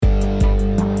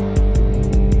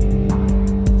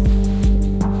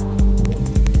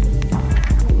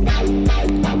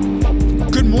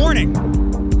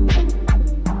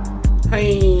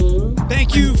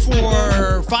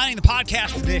the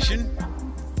podcast edition,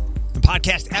 the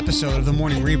podcast episode of the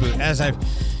Morning Reboot. As I've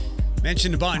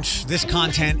mentioned a bunch, this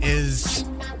content is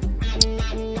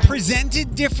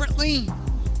presented differently.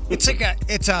 It's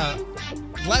a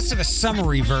less of a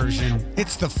summary version.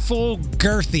 It's the full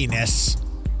girthiness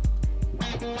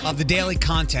of the daily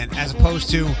content as opposed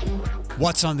to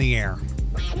what's on the air.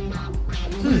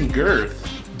 Girth.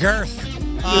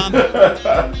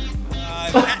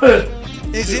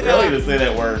 Is it really to say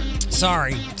that word?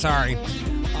 Sorry.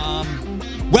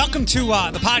 Welcome to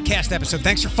the podcast episode.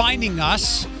 Thanks for finding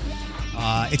us.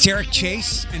 It's Eric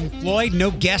Chase and Floyd.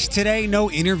 No guests today. No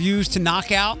interviews to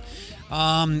knock out.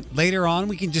 Later on,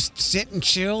 we can just sit and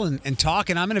chill and talk.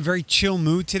 And I'm in a very chill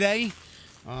mood today.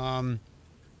 All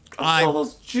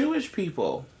those Jewish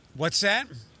people. What's that?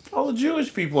 All the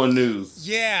Jewish people in news.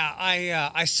 Yeah,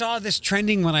 I saw this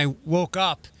trending when I woke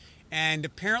up, and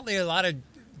apparently a lot of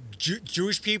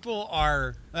Jewish people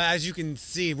are, as you can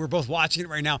see, we're both watching it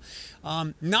right now,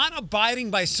 not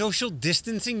abiding by social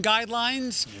distancing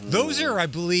guidelines. Those are, I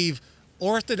believe,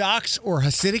 Orthodox or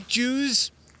Hasidic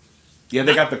Jews. Yeah,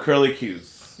 they got the curly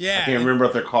cues. Yeah. I can't remember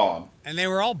what they're called. And they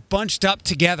were all bunched up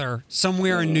together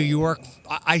somewhere in New York.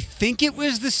 I think it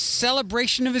was the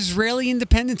celebration of Israeli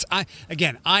independence. I'm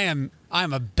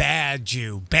a bad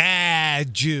Jew.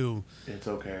 It's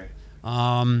okay.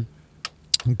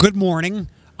 Good morning.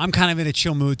 I'm kind of in a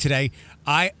chill mood today.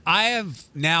 I have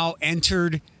now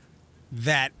entered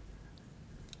that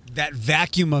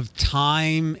vacuum of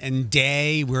time and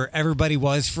day where everybody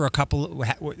was for a couple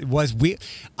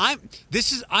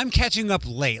I'm catching up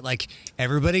late. Like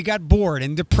everybody got bored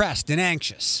and depressed and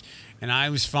anxious, and I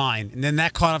was fine. And then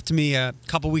that caught up to me a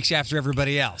couple weeks after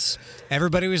everybody else.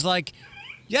 Everybody was like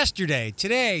yesterday,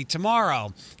 today,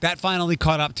 tomorrow. That finally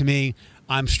caught up to me.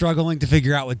 I'm struggling to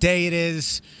figure out what day it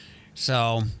is.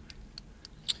 So,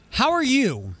 how are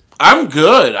you? I'm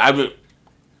good. I'm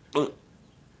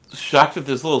shocked at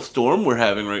this little storm we're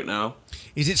having right now.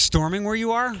 Is it storming where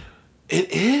you are?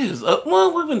 It is.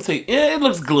 Well, we're gonna say it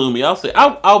looks gloomy.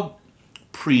 I'll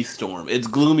pre-storm. It's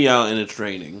gloomy out and it's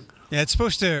raining. Yeah, it's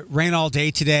supposed to rain all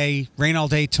day today, rain all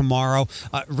day tomorrow.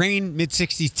 Rain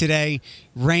mid-60s today,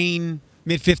 rain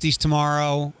mid-50s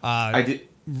tomorrow.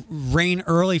 Rain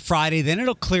early Friday, then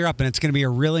it'll clear up and it's going to be a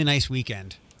really nice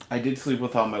weekend. I did sleep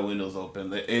with all my windows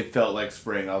open. It felt like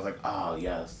spring. I was like, oh,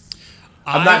 yes.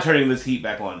 I'm not turning this heat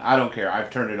back on. I don't care. I've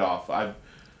turned it off.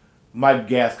 My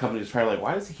gas company is probably like,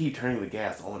 why does he keep turning the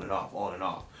gas on and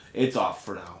off? It's off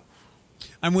for now.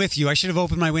 I'm with you. I should have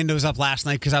opened my windows up last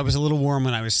night because I was a little warm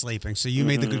when I was sleeping, so you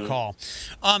made the good call.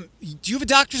 Do you have a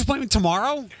doctor's appointment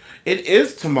tomorrow? It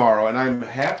is tomorrow, and I'm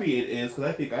happy it is because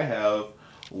I think I have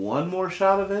one more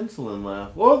shot of insulin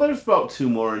left. Well, there's about 2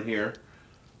 more in here.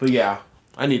 But yeah,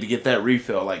 I need to get that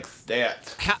refill like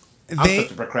stat. I'm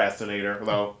such a procrastinator,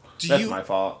 though. That's my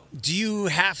fault. Do you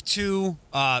have to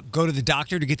go to the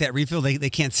doctor to get that refill? They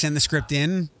can't send the script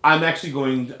in? I'm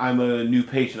actually I'm a new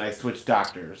patient. I switched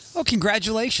doctors. Oh,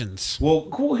 congratulations. Well,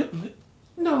 cool.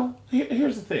 No,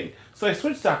 here's the thing. So I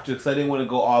switched doctors because I didn't want to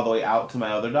go all the way out to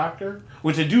my other doctor,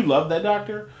 which I do love that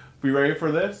doctor. Be ready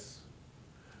for this.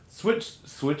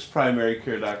 Switch primary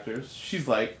care doctors. She's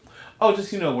like, oh,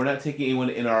 just, we're not taking anyone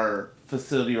in our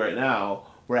facility right now.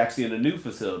 We're actually in a new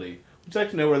facility. Would you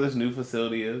like to know where this new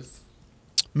facility is?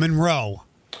 Monroe.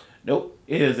 Nope.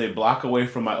 It is a block away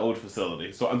from my old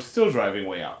facility, so I'm still driving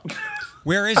way out.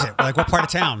 Where is it? Like, what part of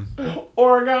town?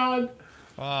 Oregon.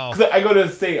 Oh. Because I go to the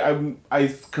state,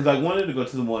 because I wanted to go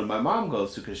to the one my mom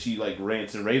goes to, because she,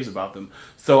 rants and raves about them.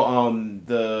 So, I'm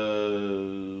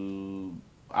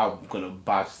going to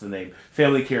botch the name,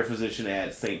 family care physician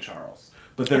at St. Charles.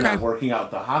 But they're not working out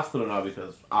the hospital now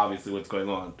because, obviously, what's going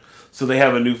on. So, they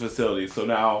have a new facility. So,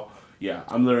 now, yeah,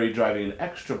 I'm literally driving an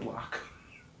extra block.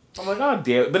 I'm like, oh,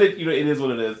 damn it. But, it is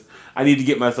what it is. I need to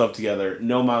get myself together.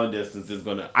 No amount of distance is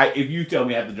going to... If you tell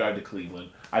me I have to drive to Cleveland,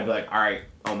 I'd be like, all right,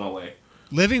 on my way.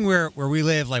 Living where we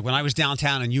live, like when I was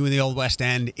downtown and you in the Old West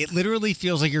End, it literally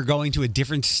feels like you're going to a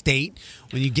different state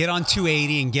when you get on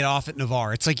 280 and get off at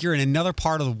Navarre. It's like you're in another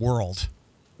part of the world.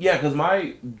 Yeah, because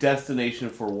my destination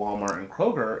for Walmart and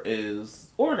Kroger is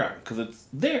Oregon, because it's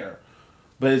there.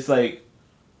 But it's like,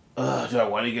 do I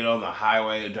want to get on the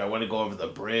highway? Do I want to go over the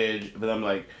bridge? But I'm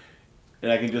like,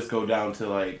 and I can just go down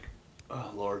to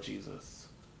oh, Lord Jesus.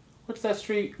 What's that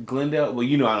street? Glendale? Well,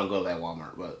 I don't go to that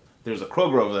Walmart, but there's a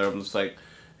Kroger over there. I'm just like,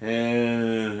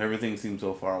 everything seems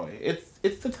so far away.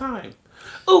 It's the time.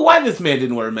 Oh, why this man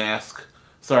didn't wear a mask?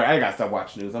 Sorry, I gotta stop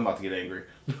watching news. I'm about to get angry.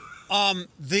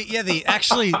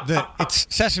 It's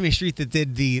Sesame Street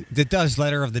that does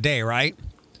letter of the day, right?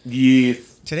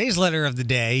 Yes. Today's letter of the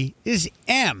day is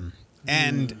M,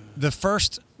 and the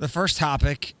first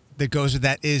topic that goes with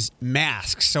that is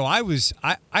masks. So I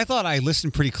thought I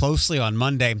listened pretty closely on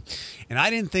Monday, and I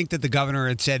didn't think that the governor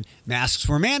had said masks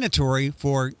were mandatory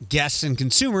for guests and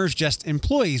consumers, just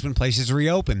employees when places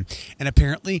reopen. And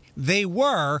apparently they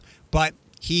were, but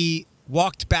he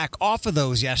walked back off of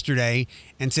those yesterday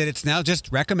and said it's now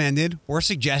just recommended or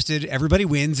suggested. Everybody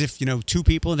wins if, two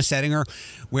people in a setting are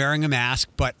wearing a mask,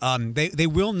 but they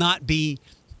will not be,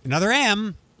 another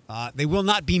M, they will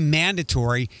not be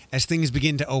mandatory as things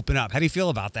begin to open up. How do you feel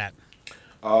about that?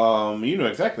 You know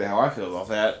exactly how I feel about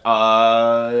that.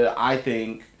 I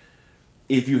think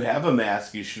if you have a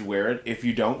mask, you should wear it. If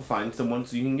you don't, find someone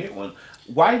so you can get one.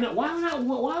 Why not?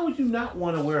 Why would you not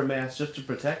want to wear a mask just to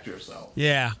protect yourself?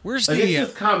 Yeah, where's like, the? It's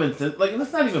just common sense. Like,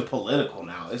 it's not even political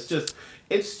now. It's just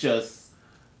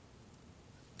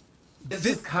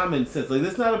common sense. Like,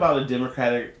 this is not about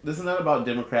This is not about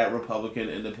Democrat, Republican,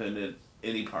 Independent,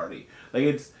 any party.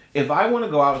 Like, if I want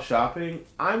to go out shopping,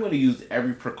 I'm going to use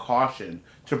every precaution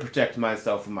to protect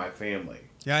myself and my family.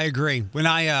 Yeah, I agree. When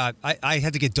I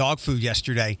had to get dog food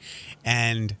yesterday,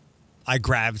 and I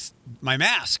grabbed my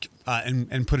mask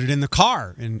and put it in the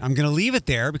car, and I'm going to leave it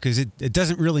there because it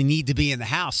doesn't really need to be in the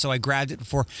house. So I grabbed it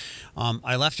before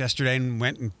I left yesterday and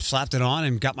went and slapped it on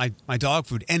and got my dog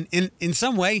food. And in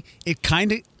some way, it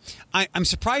kind of, I'm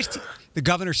surprised the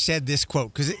governor said this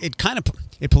quote because it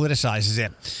politicizes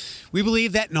it. We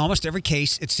believe that in almost every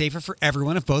case, it's safer for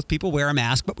everyone if both people wear a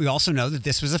mask, but we also know that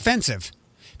this was offensive.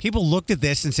 People looked at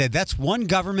this and said, that's one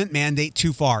government mandate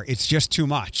too far. It's just too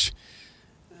much.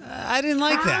 I didn't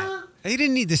like that. He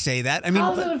didn't need to say that. I mean,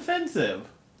 how is it offensive?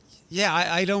 Yeah,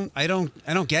 I don't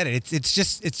get it. It's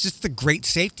just the great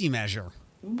safety measure.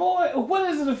 Boy,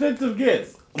 what is it offensive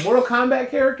gets? Mortal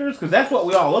Kombat characters? Because that's what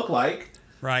we all look like.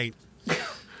 Right.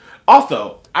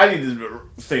 Also, I need to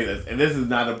say this, and this is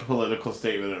not a political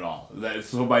statement at all.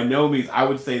 So by no means, I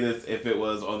would say this if it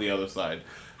was on the other side.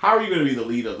 How are you going to be the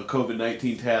lead of the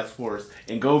COVID-19 task force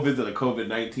and go visit a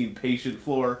COVID-19 patient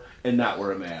floor and not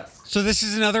wear a mask? So this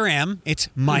is another M. It's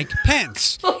Mike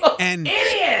Pence. And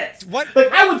idiot! What?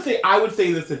 Like, I would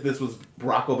say this if this was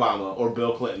Barack Obama or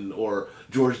Bill Clinton or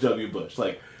George W. Bush.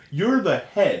 Like, you're the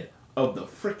head of the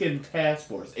freaking task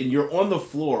force and you're on the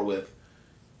floor with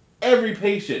every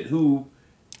patient who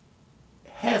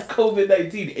has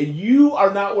COVID-19 and you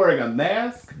are not wearing a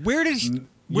mask. Where did he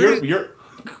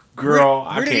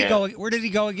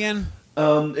go again?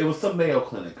 It was some Mayo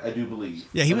Clinic, I do believe.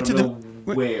 Yeah, he went to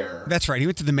where. That's right. He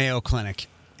went to the Mayo Clinic,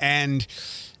 and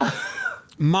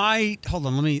hold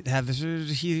on. Let me have this.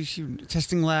 He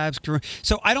testing labs.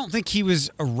 So I don't think he was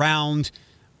around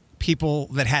people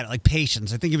that had it, like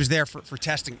patients. I think he was there for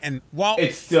testing. And while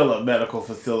it's still a medical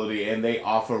facility, and they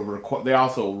also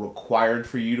required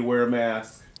for you to wear a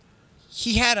mask.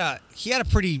 He had a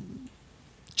pretty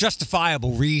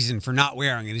justifiable reason for not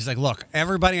wearing it. He's like, look,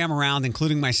 everybody I'm around,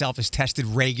 including myself, is tested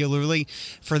regularly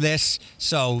for this.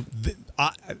 So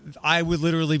I would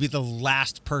literally be the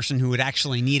last person who would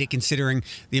actually need it, considering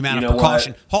the amount of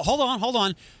precaution. Hold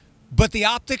on. But the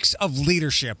optics of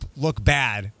leadership look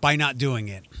bad by not doing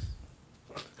it.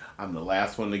 I'm the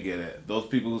last one to get it. Those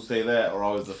people who say that are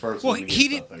always the first one to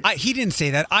get something. He didn't say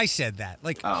that. I said that.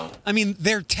 I mean,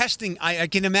 they're testing. I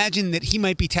can imagine that he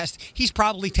might be tested. He's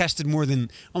probably tested more than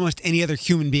almost any other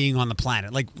human being on the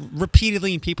planet, like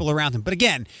repeatedly in people around him. But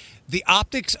again, the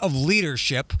optics of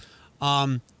leadership,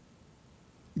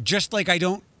 just like I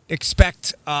don't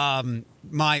expect my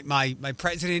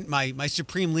president, my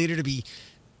supreme leader to be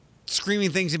screaming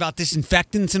things about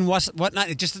disinfectants and whatnot.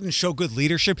 It just doesn't show good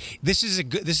leadership. This is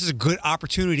a good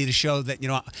opportunity to show that,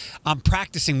 I'm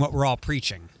practicing what we're all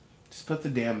preaching. Just put the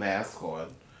damn mask on.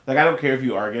 Like, I don't care if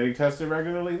you are getting tested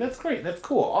regularly. That's great. That's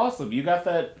cool. Awesome. You got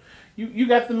that. You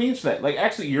got the means for that. Like,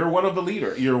 actually, you're one of the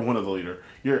leader. You're one of the leader.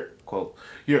 You're quote.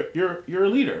 You're a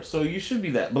leader. So you should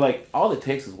be that. But like, all it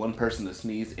takes is one person to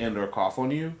sneeze and or cough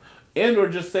on you, and or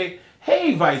just say,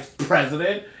 "Hey, Vice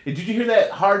President, did you hear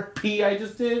that hard pee I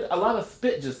just did? A lot of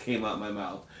spit just came out my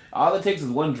mouth." All it takes is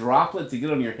one droplet to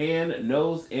get on your hand,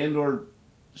 nose, and or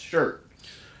shirt.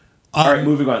 All right,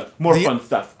 moving on. More fun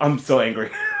stuff. I'm so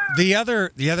angry. The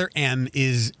other M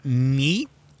is meat.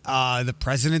 The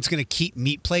president's going to keep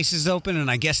meat places open,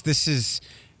 and I guess this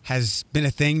has been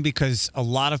a thing because a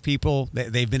lot of people,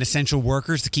 they've been essential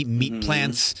workers to keep meat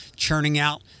plants churning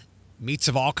out meats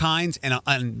of all kinds,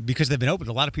 and because they've been open,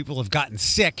 a lot of people have gotten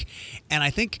sick. And I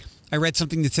think I read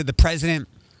something that said the president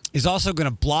is also going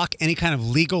to block any kind of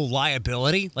legal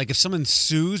liability. Like if someone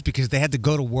sues because they had to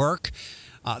go to work,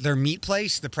 their meat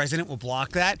place, the president will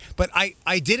block that. But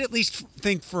I did at least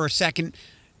think for a second,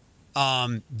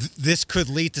 this could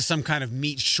lead to some kind of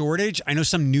meat shortage. I know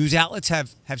some news outlets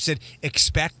have said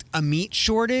expect a meat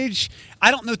shortage.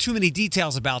 I don't know too many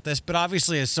details about this, but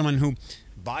obviously as someone who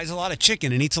buys a lot of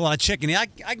chicken and eats a lot of chicken, I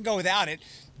can go without it.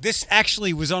 This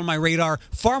actually was on my radar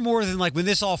far more than like when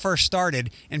this all first started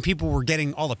and people were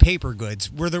getting all the paper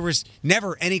goods, where there was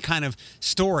never any kind of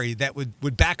story that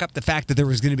would back up the fact that there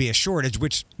was going to be a shortage,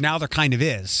 which now there kind of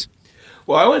is.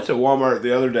 Well, I went to Walmart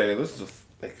the other day. This is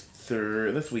like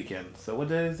this weekend. So what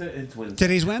day is it? It's Wednesday.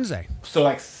 Today's Wednesday. So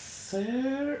like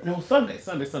Sunday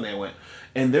I went,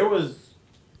 and there was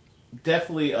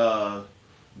definitely a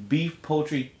beef,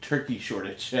 poultry, turkey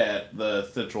shortage at the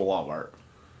Central Walmart.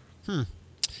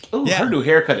 Ooh, Yeah. her new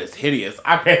haircut is hideous.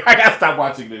 I gotta stop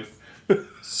watching this.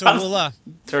 So I'm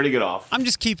turning it off. I'm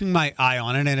just keeping my eye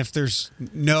on it, and if there's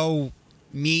no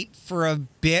meat for a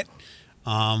bit,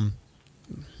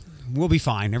 we'll be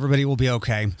fine. Everybody will be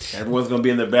okay. Everyone's gonna be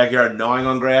in their backyard gnawing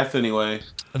on grass anyway.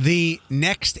 The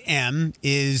next M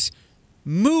is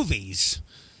movies.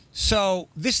 So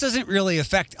this doesn't really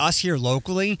affect us here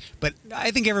locally, but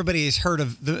I think everybody has heard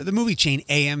of the movie chain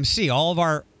AMC. All of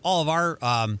our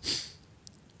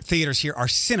theaters here are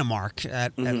Cinemark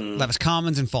at Levis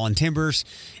Commons and Fallen Timbers,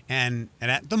 and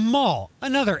at the mall,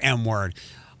 another M word.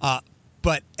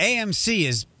 But AMC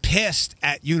is pissed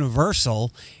at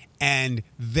Universal, and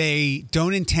they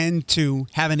don't intend to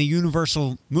have any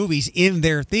Universal movies in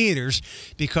their theaters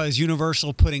because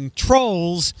Universal putting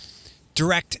Trolls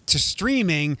direct to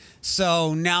streaming.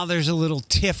 So now there's a little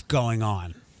tiff going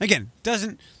on. Again,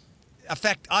 doesn't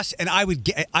affect us, and I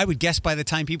would guess by the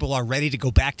time people are ready to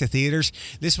go back to theaters,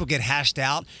 this will get hashed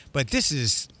out. But this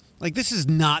is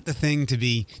not the thing to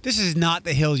be. This is not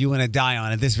the hill you want to die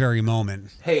on at this very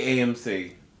moment. Hey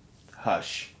AMC,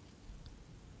 hush.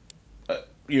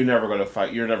 You're never gonna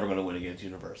fight. You're never gonna win against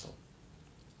Universal.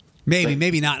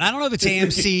 Maybe not. I don't know if it's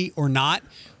AMC or not.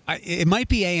 It might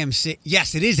be AMC.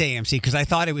 Yes, it is AMC because I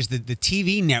thought it was the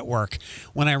TV network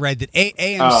when I read that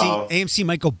AMC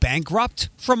might go bankrupt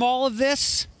from all of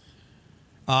this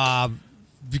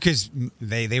because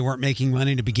they weren't making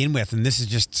money to begin with, and this is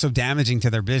just so damaging to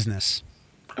their business.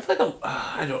 I feel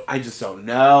like I just don't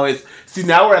know. See,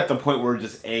 now we're at the point where we're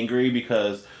just angry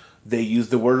because they use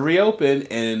the word reopen,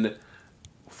 and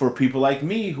for people like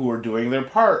me who are doing their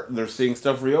part, they're seeing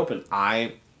stuff reopen.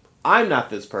 I'm not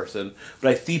this person, but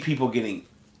I see people getting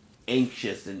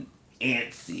anxious and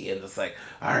antsy, and it's like,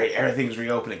 all right, everything's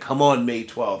reopening. Come on, May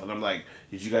 12th. And I'm like,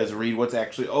 did you guys read what's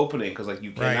actually opening? Because like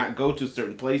you cannot go to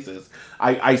certain places.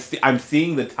 I'm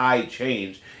seeing the tide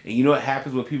change, and you know what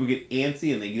happens when people get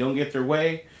antsy and they don't get their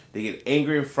way? They get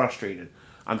angry and frustrated.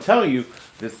 I'm telling you,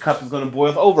 this cup is going to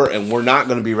boil over, and we're not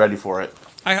going to be ready for it.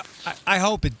 I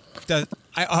hope it does.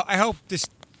 I hope this.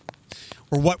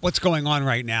 Or what's going on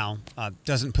right now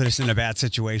doesn't put us in a bad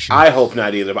situation. I hope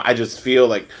not either, but I just feel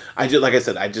like I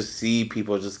just see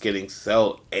people just getting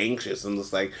so anxious and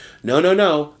just like,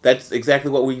 no, that's exactly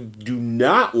what we do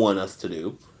not want us to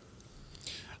do.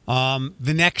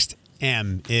 The next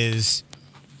M is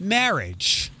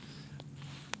marriage.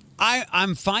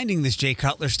 I'm finding this Jay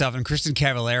Cutler stuff and Kristen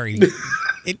Cavallari.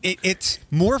 It's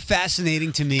more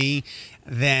fascinating to me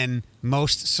than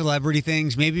most celebrity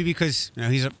things, maybe because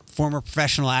he's a former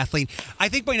professional athlete. I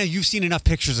think by now you've seen enough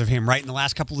pictures of him, right, in the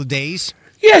last couple of days?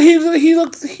 Yeah, he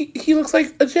looks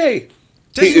like a Jay.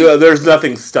 There's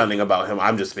nothing stunning about him.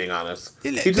 I'm just being honest.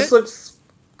 He just looks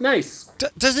nice.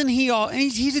 Doesn't he?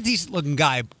 He's a decent looking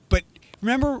guy, but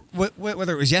remember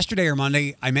whether it was yesterday or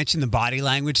Monday, I mentioned the body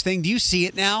language thing. Do you see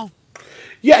it now?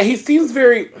 Yeah, he seems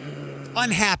very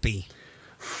unhappy,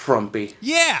 frumpy.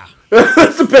 Yeah.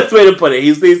 That's the best way to put it.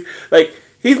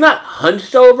 He's not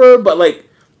hunched over, but like,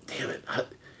 damn it,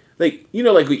 like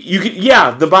you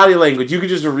could, the body language, you could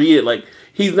just read it. Like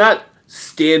he's not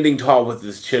standing tall with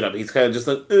his chin up. He's kind of just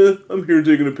like, I'm here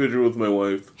taking a picture with my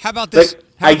wife. How about this?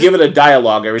 Like, give it a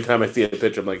dialogue every time I see a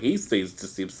picture. I'm like, he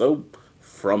just seems so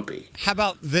frumpy. How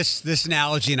about this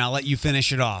analogy, and I'll let you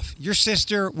finish it off. Your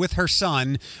sister with her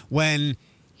son, when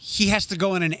he has to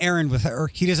go on an errand with her,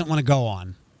 he doesn't want to go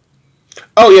on.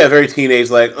 Oh yeah, very teenage,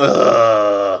 like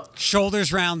ugh.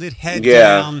 Shoulders rounded, head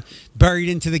down, buried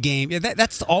into the game. Yeah,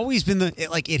 that's always been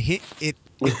it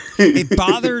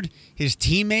bothered his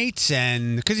teammates,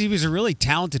 and because he was a really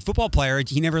talented football player,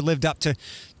 he never lived up to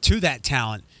that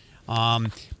talent.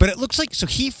 But it looks like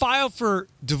he filed for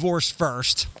divorce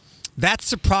first. That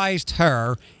surprised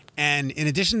her, and in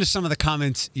addition to some of the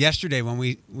comments yesterday when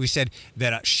we said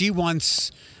that she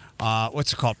wants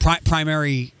what's it called?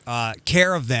 Primary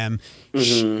care of them.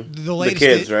 The latest, the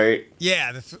kids, right?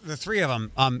 Yeah, the three of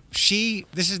them.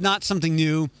 This is not something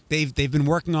new. They've been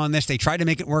working on this. They tried to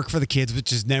make it work for the kids,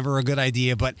 which is never a good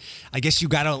idea. But I guess you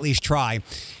got to at least try.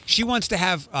 She wants to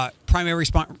have primary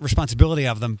responsibility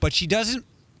of them, but she doesn't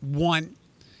want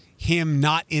him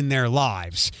not in their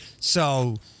lives.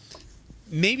 So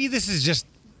maybe this is just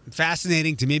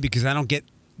fascinating to me because I don't get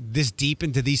this deep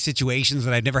into these situations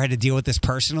that I've never had to deal with this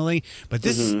personally. But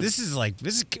this is like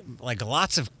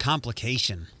lots of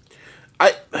complication.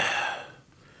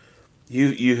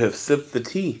 You have sipped the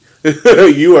tea.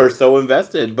 You are so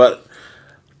invested, but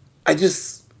I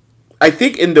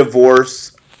think in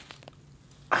divorce,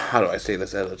 how do I say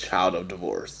this as a child of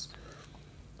divorce?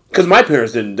 Because my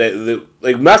parents didn't,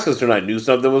 like my sister and I knew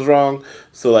something was wrong.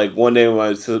 So like one day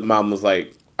my mom was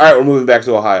like, all right, we're moving back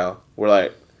to Ohio. We're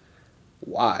like,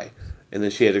 why? And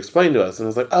then she had explained to us, and I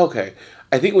was like, okay.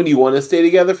 I think when you want to stay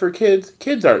together for kids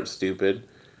aren't stupid.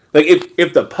 Like,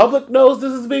 if the public knows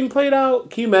this is being played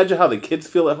out, can you imagine how the kids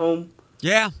feel at home?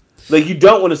 Yeah. Like, you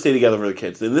don't want to stay together for the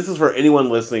kids. And this is for anyone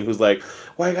listening who's like,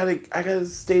 well, I gotta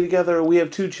stay together. We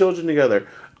have 2 children together.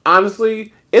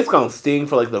 Honestly, it's gonna sting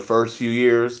for, like, the first few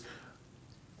years.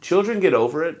 Children get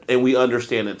over it, and we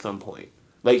understand at some point.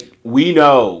 Like, we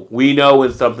know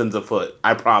when something's afoot.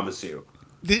 I promise you.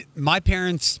 My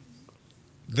parents,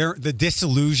 the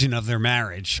disillusion of their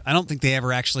marriage, I don't think they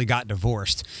ever actually got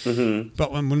divorced. Mm-hmm.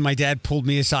 But when my dad pulled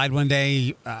me aside one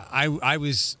day, I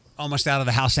was almost out of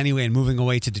the house anyway and moving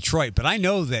away to Detroit. But I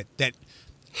know that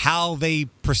how they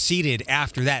proceeded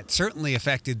after that certainly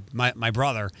affected my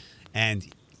brother.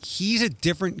 And he's a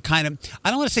different kind of, I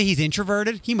don't want to say he's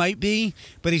introverted. He might be,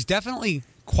 but he's definitely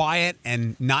quiet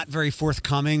and not very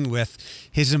forthcoming with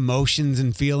his emotions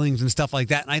and feelings and stuff like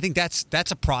that. And I think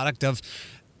that's a product of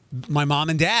my mom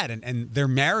and dad and their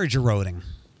marriage eroding.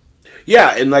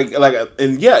 Yeah, and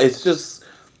it's just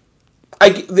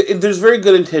there's very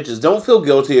good intentions. Don't feel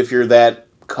guilty if you're that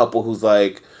couple who's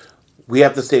like, we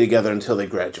have to stay together until they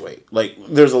graduate. Like,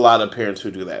 there's a lot of parents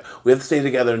who do that. We have to stay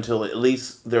together until at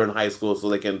least they're in high school so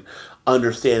they can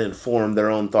understand and form their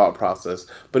own thought process.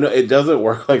 But no, it doesn't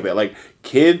work like that. Like,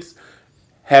 kids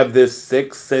have this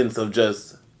sixth sense of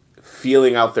just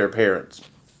feeling out their parents.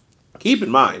 Keep in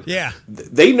mind,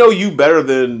 they'll know you better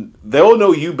than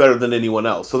anyone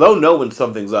else. So they'll know when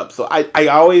something's up. So I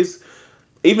always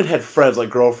even had friends, like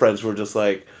girlfriends, who were just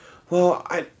like, well,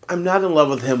 I'm not in love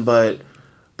with him, but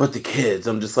the kids.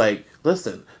 I'm just like,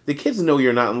 listen, the kids know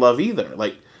you're not in love either.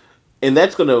 Like, and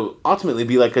that's going to ultimately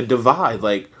be like a divide.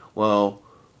 Like, well,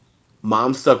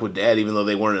 mom stuck with dad even though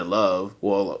they weren't in love.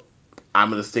 Well, I'm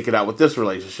going to stick it out with this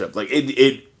relationship. Like,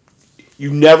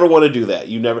 you never want to do that.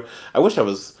 I wish I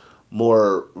was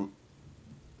more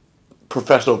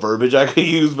professional verbiage I could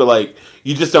use, but like,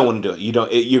 you just don't want to do it.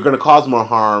 You're going to cause more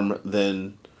harm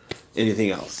than anything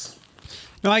else.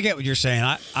 No, I get what you're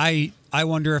saying. I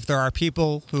wonder if there are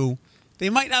people who they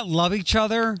might not love each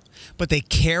other, but they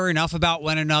care enough about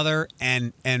one another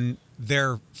and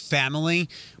their family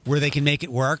where they can make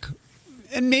it work.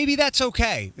 And maybe that's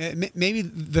okay. Maybe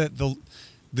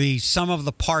the sum of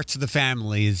the parts of the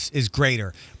family is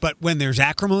greater. But when there's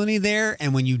acrimony there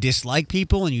and when you dislike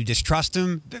people and you distrust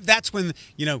them, that's when,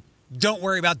 don't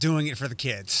worry about doing it for the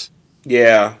kids.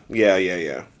 Yeah. Do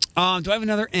I have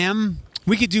another M?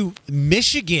 We could do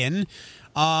Michigan.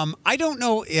 I don't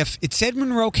know if it said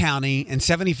Monroe County and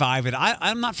 75, and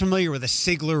I'm not familiar with a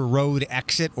Sigler Road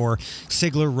exit or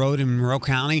Sigler Road in Monroe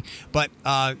County, but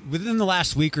within the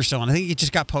last week or so, and I think it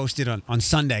just got posted on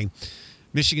Sunday,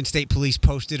 Michigan State Police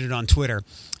posted it on Twitter.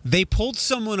 They pulled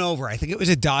someone over. I think it was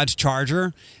a Dodge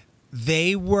Charger.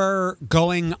 They were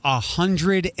going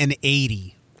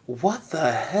 180. What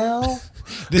the hell?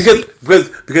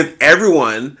 because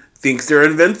everyone thinks they're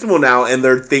invincible now, and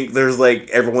there's like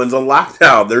everyone's on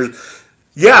lockdown.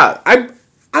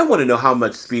 I want to know how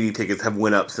much speeding tickets have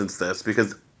went up since this,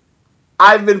 because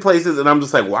I've been places and I'm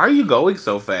just like, why are you going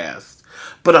so fast?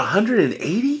 But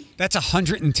 180? That's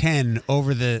 110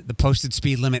 over the posted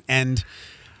speed limit, and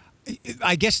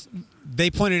I guess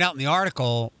they pointed out in the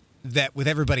article that with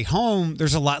everybody home,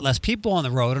 there's a lot less people on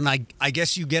the road, and I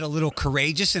guess you get a little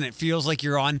courageous, and it feels like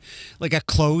you're on like a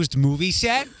closed movie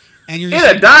set. And you're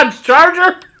in a Dodge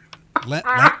Charger?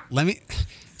 Let me.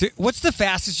 What's the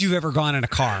fastest you've ever gone in a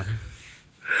car?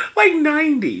 Like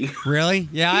 90. Really?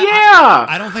 Yeah.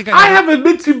 I don't think I have a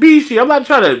Mitsubishi. I'm not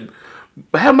trying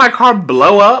to have my car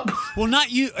blow up. Well,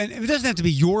 not you. And it doesn't have to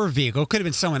be your vehicle. It could have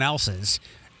been someone else's.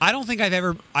 I don't think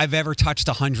I've ever touched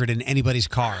 100 in anybody's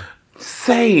car.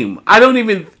 Same. I don't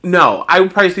even know. I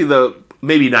would probably see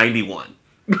maybe 91.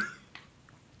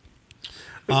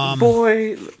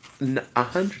 Boy.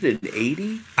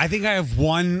 180? I think I have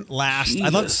one last.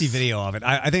 I'd love to see Jesus. video of it.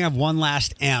 I think I have one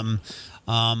last M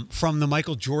from the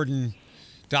Michael Jordan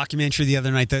documentary the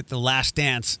other night, The Last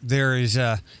Dance. There is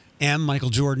a M, Michael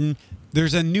Jordan.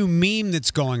 There's a new meme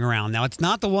that's going around. Now, it's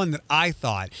not the one that I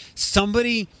thought.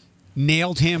 Somebody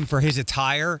nailed him for his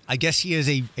attire. I guess he is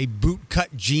a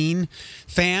bootcut jean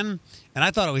fan, and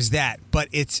I thought it was that. But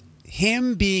it's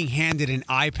him being handed an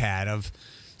iPad of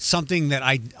something that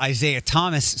Isaiah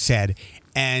Thomas said,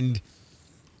 and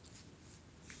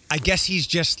I guess he's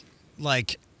just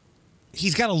like,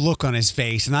 he's got a look on his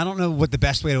face, and I don't know what the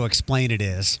best way to explain it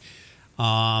is.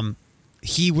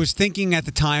 He was thinking at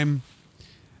the time,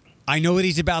 I know what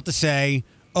he's about to say.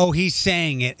 Oh, he's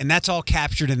saying it, and that's all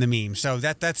captured in the meme. So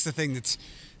that's the thing that's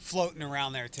floating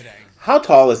around there today. How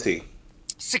tall is he?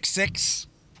 6'6".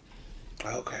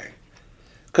 Okay.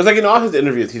 Because, like, in all his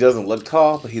interviews, he doesn't look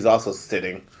tall, but he's also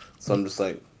sitting. So I'm just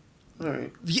like, all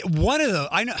right. Yeah, one of the,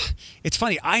 I know, it's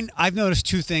funny. I've noticed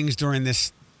two things during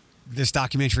this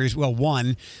documentary as well.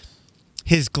 One,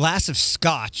 his glass of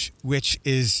scotch, which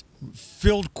is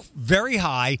filled very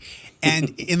high,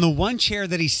 and in the one chair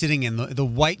that he's sitting in, the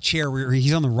white chair where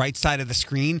he's on the right side of the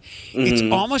screen, it's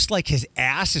almost like his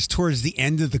ass is towards the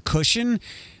end of the cushion.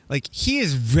 Like, he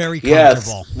is very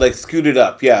comfortable. Yes, like scooted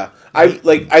up. Yeah, I've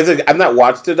not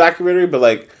watched the documentary, but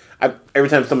like every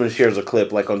time someone shares a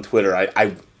clip, like on Twitter,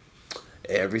 I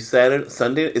every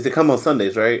Sunday, is it come on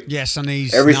Sundays, right? Yeah,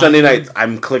 Sundays. Every Sunday night,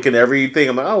 I'm clicking everything.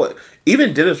 I'm like, oh,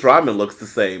 even Dennis Rodman looks the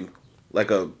same. Like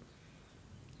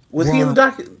was he in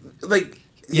the like?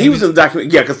 Yeah, he was in the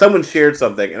documentary. Yeah, because someone shared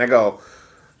something, and I go,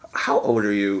 how old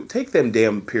are you? Take them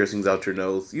damn piercings out your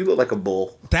nose. You look like a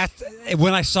bull. That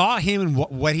when I saw him and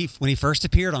when he first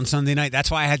appeared on Sunday night, that's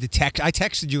why I had to text. I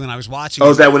texted you when I was watching. Oh,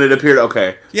 is that when it appeared?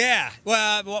 Okay. Yeah.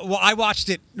 Well, I watched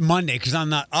it Monday because I'm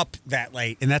not up that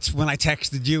late, and that's when I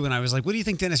texted you and I was like, "What do you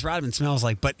think Dennis Rodman smells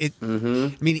like?" But I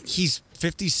mean, he's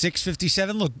 56,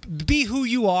 57. Look, be who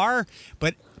you are,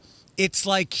 but it's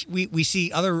like we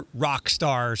see other rock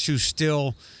stars who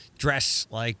still dress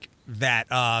like that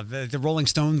the Rolling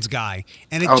Stones guy,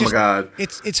 and my God,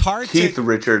 it's hard. Keith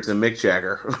Richards and Mick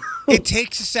Jagger. It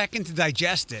takes a second to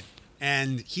digest it,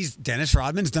 and Dennis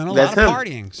Rodman's done a lot of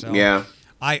partying. So yeah,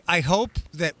 I hope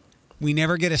that we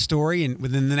never get a story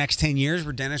within the next 10 years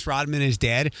where Dennis Rodman is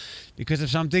dead because of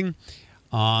something.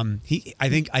 I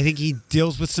think he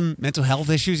deals with some mental health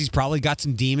issues. He's probably got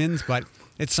some demons, but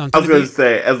it's something. I was going to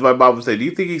say, as my mom would say, do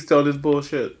you think he's still on his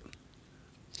bullshit?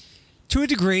 To a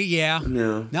degree, yeah.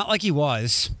 Yeah. Not like he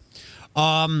was.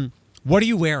 What are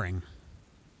you wearing?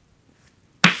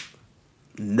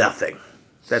 Nothing.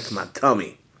 That's my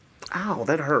tummy. Ow,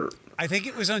 that hurt. I think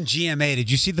it was on GMA. Did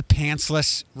you see the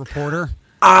pantsless reporter?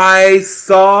 I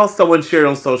saw someone share it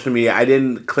on social media. I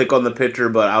didn't click on the picture,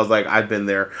 but I was like, I've been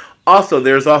there. Also,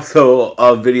 there's also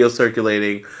a video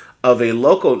circulating of a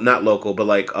local, not local, but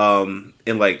like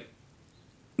in like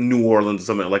New Orleans or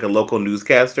something, like a local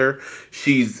newscaster.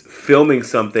 She's filming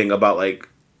something about like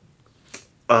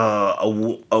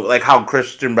like how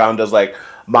Christian Brown does like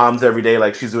moms every day,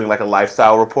 like she's doing like a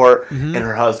lifestyle report, and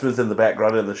her husband's in the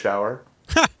background in the shower.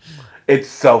 It's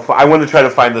so fun. I want to try to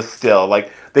find the still.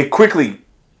 Like they quickly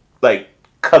like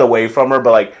cut away from her,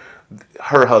 but like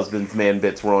her husband's man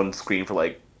bits were on screen for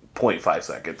like 0.5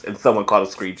 seconds, and someone caught a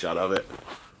screenshot of it.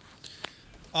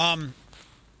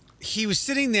 He was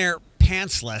sitting there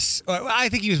pantsless. I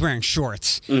think he was wearing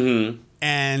shorts. Mm-hmm.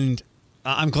 And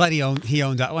I'm glad he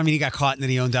owned up. I mean, he got caught and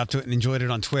then he owned up to it and enjoyed it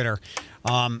on Twitter.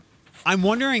 I'm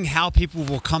wondering how people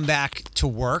will come back to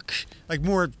work, like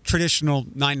more traditional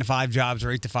 9-to-5 jobs or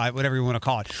 8-to-5, whatever you want to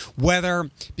call it.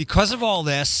 Whether because of all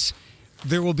this,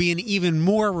 there will be an even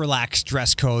more relaxed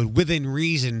dress code within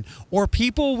reason, or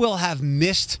people will have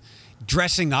missed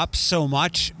dressing up so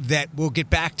much that we'll get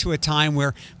back to a time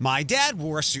where my dad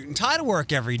wore a suit and tie to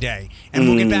work every day. And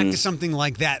we'll get back to something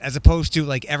like that as opposed to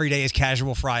like every day is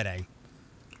casual Friday.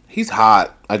 He's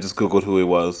hot. I just Googled who he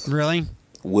was. Really?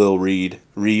 Will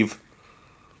Reeve.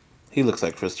 He looks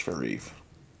like Christopher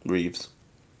Reeves.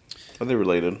 Are they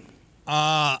related?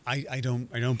 I don't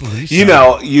believe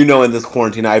so. You know, in this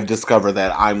quarantine, I've discovered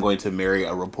that I'm going to marry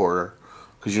a reporter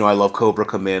because I love Cobra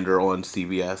Commander on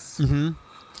CBS. Mm-hmm.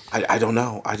 I don't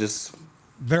know. I just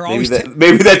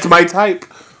maybe that's my type.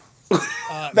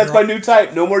 That's my new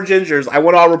type. No more gingers. I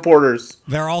want all reporters.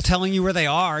 They're all telling you where they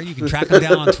are. You can track them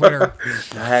down on Twitter.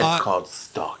 That's called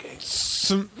stalking.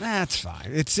 That's fine.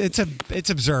 It's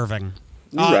observing.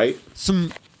 You're right.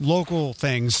 Some local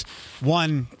things.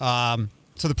 One,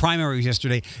 so the primary was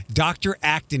yesterday. Dr.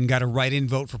 Acton got a write-in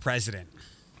vote for president.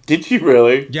 Did she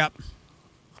really? Yep.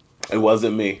 It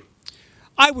wasn't me.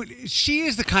 I would. She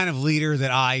is the kind of leader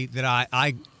that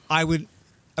I would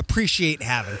appreciate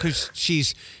having because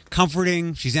she's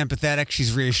comforting, she's empathetic,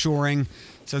 she's reassuring.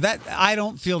 So that I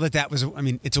don't feel that was. I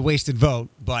mean, it's a wasted vote,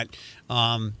 but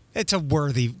it's a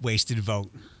worthy wasted vote.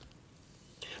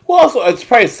 Well, also, it's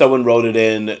probably someone wrote it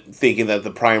in thinking that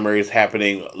the primary is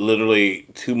happening literally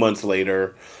 2 months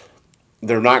later.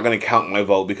 They're not going to count my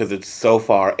vote because it's so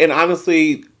far. And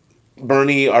honestly,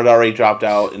 Bernie had already dropped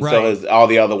out, and so Right. has all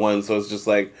the other ones. So it's just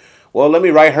like, well, let me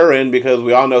write her in because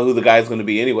we all know who the guy's going to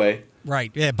be anyway.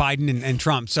 Right. Yeah, Biden and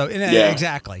Trump. So Yeah.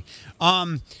 exactly.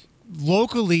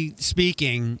 Locally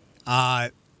speaking,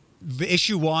 the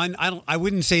issue one, I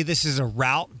wouldn't say this is a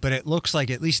rout, but it looks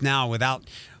like at least now without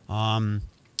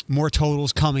more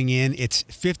totals coming in, it's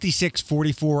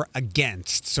 56-44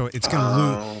 against. So it's going to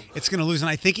lose. It's going to lose, and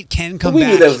I think it can come We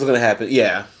back. knew that was going to happen.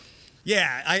 Yeah.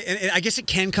 Yeah, I guess it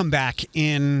can come back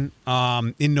in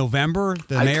November.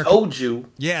 The I mayor, told you.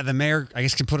 yeah, the mayor, I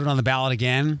guess, can put it on the ballot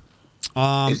again.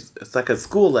 It's like a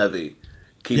school levy.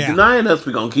 Keep Yeah. denying us.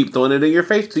 We're going to keep throwing it in your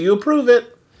face till you approve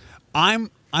it. I'm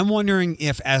wondering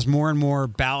if, as more and more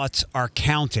ballots are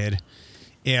counted,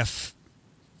 if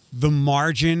the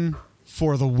margin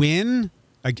for the win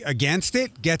against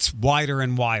it gets wider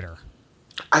and wider.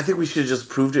 I think we should have just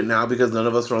proved it now because none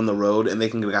of us are on the road and they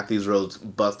can got these roads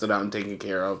busted out and taken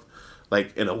care of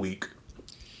like in a week.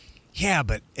 Yeah,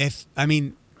 but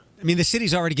the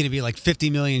city's already going to be like 50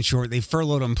 million short. They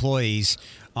furloughed employees.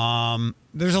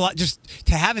 There's a lot just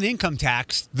to have an income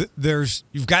tax.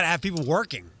 You've got to have people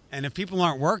working, and if people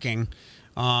aren't working,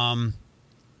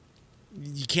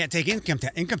 you can't take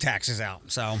income taxes out.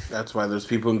 So That's why there's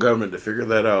people in government to figure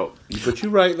that out. But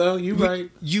you're right, though. You're right.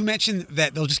 you mentioned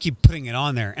that they'll just keep putting it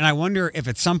on there, and I wonder if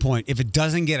at some point, if it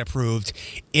doesn't get approved,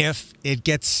 if it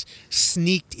gets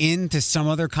sneaked into some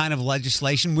other kind of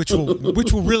legislation, which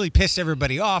will really piss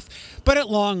everybody off. But at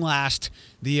long last,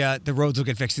 the roads will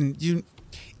get fixed, and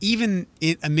even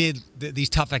amid these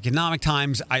tough economic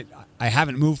times, I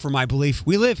haven't moved from my belief.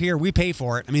 We live here, we pay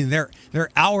for it. I mean, they're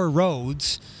our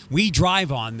roads. We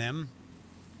drive on them.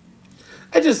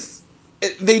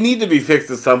 They need to be fixed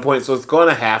at some point, so it's going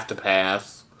to have to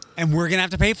pass. And we're going to have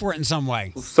to pay for it in some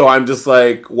way. So I'm just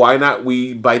like, why not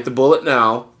we bite the bullet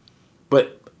now?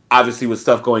 But obviously, with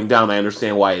stuff going down, I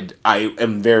understand why. I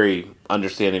am very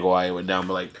understanding why it went down.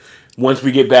 But like, once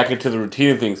we get back into the routine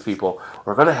of things, people,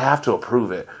 we're going to have to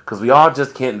approve it because we all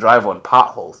just can't drive on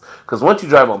potholes. Because once you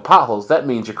drive on potholes, that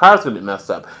means your car's going to be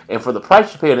messed up. And for the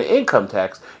price you pay in an income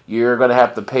tax, you're going to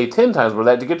have to pay 10 times more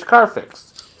than that to get your car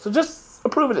fixed. So just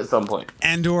approve it at some point.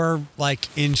 And or like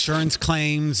insurance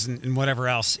claims and whatever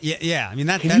else. Yeah. I mean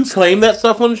Can that's you claim that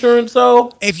stuff on insurance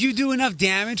though? if you do enough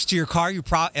damage to your car, you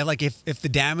probably like if the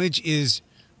damage is,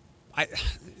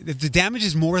 if the damage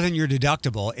is more than your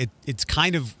deductible, it's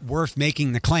kind of worth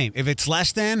making the claim. If it's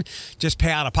less than, just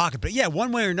pay out of pocket. But yeah,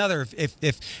 one way or another,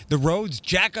 if the roads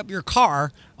jack up your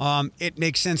car, it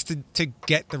makes sense to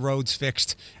get the roads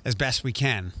fixed as best we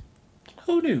can.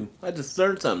 Who knew? I just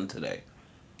learned something today.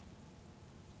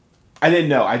 I didn't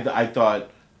know. I thought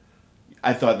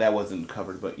that wasn't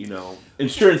covered, but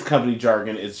insurance company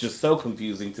jargon is just so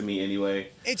confusing to me anyway.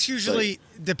 It's usually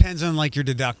depends on like your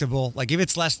deductible. Like if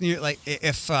it's less than your, like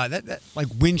if that like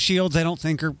windshields, I don't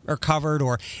think are covered,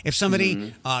 or if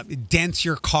somebody dents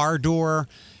your car door,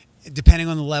 depending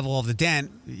on the level of the dent,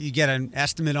 you get an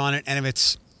estimate on it. And if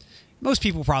it's most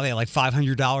people probably have like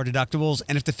 $500 deductibles,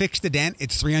 and if to fix the dent,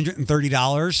 it's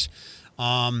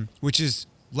 $330, which is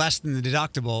less than the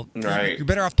deductible. Right. You're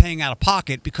better off paying out of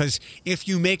pocket because if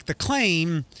you make the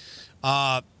claim,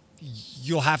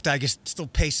 you'll have to, I guess, still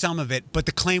pay some of it, but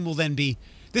the claim will then be,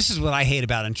 this is what I hate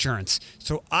about insurance.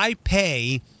 So I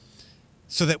pay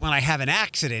so that when I have an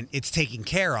accident, it's taken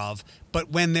care of. But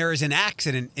when there is an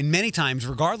accident, and many times,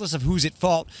 regardless of who's at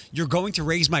fault, you're going to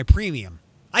raise my premium.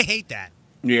 I hate that.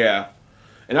 Yeah.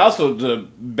 And also, to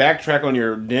backtrack on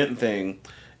your dent thing,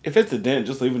 if it's a dent,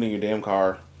 just leave it in your damn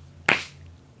car.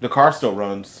 The car still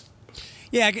runs.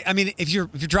 Yeah, I mean, if you're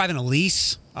driving a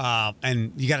lease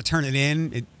and you got to turn it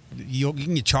in, you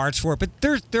can get charged for it. But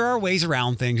there are ways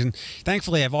around things, and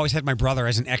thankfully, I've always had my brother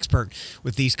as an expert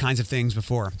with these kinds of things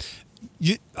before.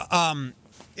 It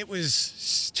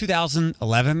was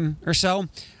 2011 or so.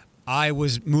 I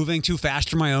was moving too fast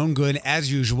for my own good,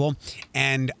 as usual,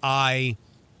 and I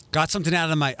got something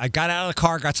I got out of the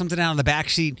car, got something out of the back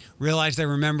seat, realized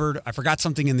I forgot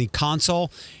something in the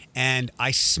console, and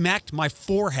I smacked my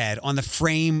forehead on the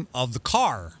frame of the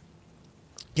car.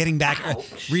 Getting back,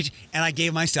 and I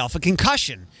gave myself a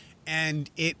concussion, and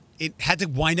it had to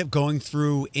wind up going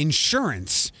through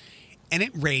insurance, and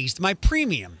it raised my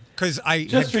premium because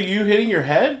Just for you hitting your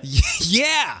head?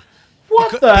 yeah.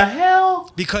 What the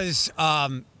hell? Because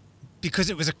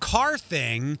it was a car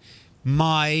thing,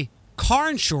 my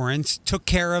car insurance took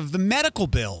care of the medical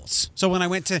bills. So when I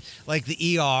went to like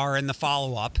the ER and the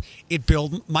follow-up, it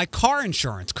billed my car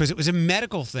insurance because it was a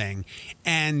medical thing.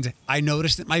 And I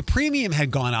noticed that my premium had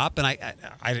gone up, and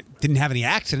I didn't have any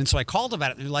accidents, so I called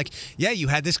about it. And they're like, yeah, you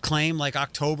had this claim like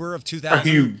October of 2000.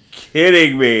 Are you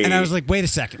kidding me? And I was like, wait a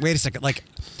second. Like,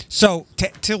 so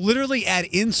to literally add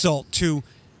insult to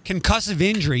concussive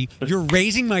injury, you're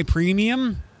raising my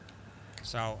premium?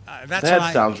 So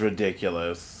that sounds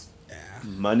ridiculous. Yeah.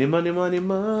 Money. Well,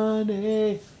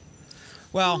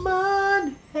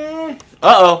 money.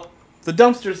 Uh-oh. The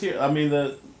dumpster's here. I mean,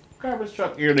 the garbage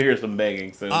truck. You're going to hear some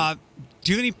banging soon.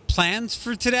 Do you have any plans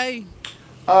for today?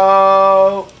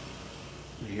 Oh.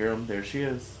 You hear him? There she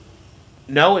is.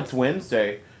 No, it's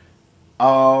Wednesday.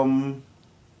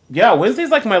 Yeah, Wednesday's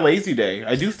like my lazy day.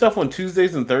 I do stuff on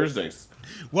Tuesdays and Thursdays.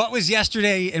 What was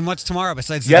yesterday and what's tomorrow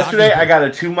besides the yesterday? I got a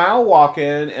 2-mile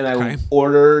walk-in, and I Okay.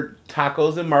 ordered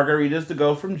tacos and margaritas to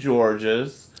go from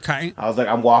George's. Okay. I was like,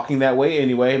 I'm walking that way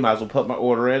anyway. Might as well put my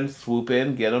order in, swoop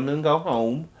in, get them, and go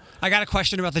home. I got a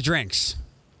question about the drinks.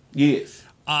 Yes.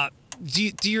 Are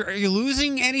you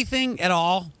losing anything at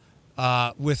all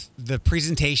with the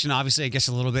presentation? Obviously, I guess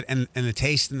a little bit, and the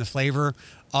taste and the flavor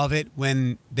of it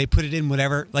when they put it in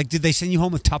whatever. Like, did they send you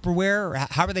home with Tupperware, or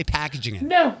how are they packaging it?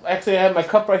 No, actually, I have my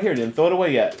cup right here. Didn't throw it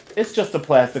away yet. It's just a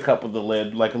plastic cup with a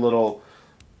lid, like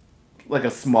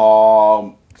a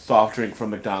small soft drink from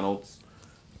McDonald's.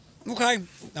 Okay.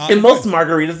 And most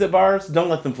margaritas at bars, don't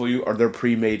let them fool you, or they're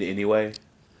pre-made anyway.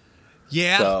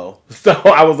 Yeah. So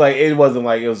I was like, it wasn't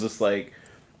like, it was just like,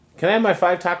 can I have my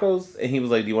 5 tacos? And he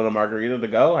was like, do you want a margarita to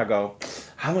go? I go,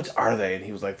 how much are they? And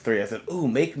he was like, 3. I said, ooh,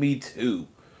 make me 2.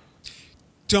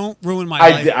 Don't ruin my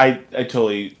life. I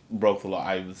totally broke the law.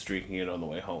 I was drinking it on the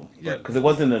way home. Because it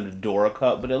wasn't an Adora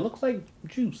cup, but it looked like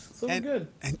juice. So it was good.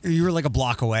 And you were like a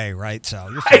block away, right? So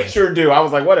you're fine. I sure do. I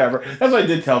was like, whatever. That's what I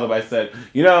did tell them. I said,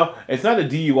 it's not a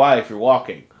DUI if you're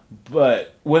walking.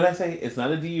 But when I say it's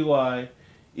not a DUI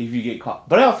if you get caught.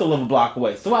 But I also live a block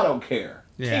away, so I don't care.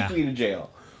 Yeah. Take me to jail.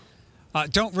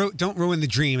 Don't ruin the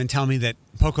dream and tell me that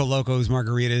Poco Loco's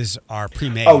margaritas are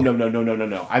pre-made. Oh,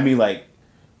 no. I mean, like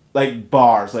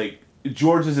bars. Like,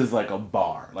 George's is like a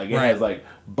bar. Like, it has, like,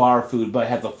 bar food, but it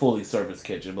has a fully serviced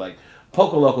kitchen. Like,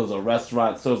 Poco Loco's a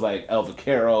restaurant, so is, like, El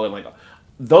Vaquero, and, like,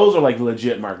 those are, like,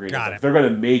 legit margaritas. Got it. Like, they're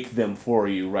going to make them for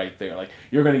you right there. Like,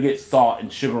 you're going to get salt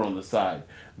and sugar on the side.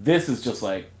 This is just,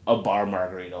 like, a bar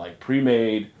margarita. Like,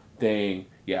 pre-made thing.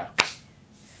 Yeah.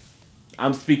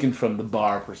 I'm speaking from the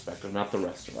bar perspective, not the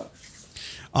restaurant.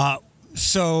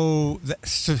 So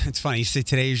it's funny. You say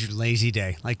today is your lazy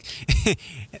day. Like,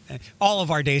 all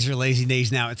of our days are lazy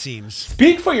days now, it seems.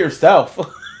 Speak for yourself.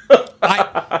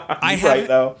 I haven't, right,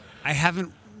 though. I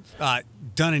haven't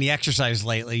done any exercise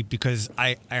lately because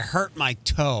I hurt my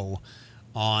toe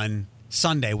on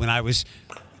Sunday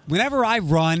whenever I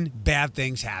run, bad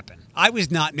things happen. I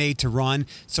was not made to run,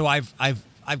 so I've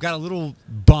got a little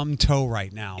bum toe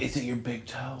right now. Is it your big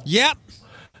toe? Yep.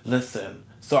 Listen,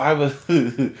 so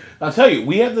I'll tell you,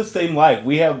 we have the same life.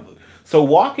 So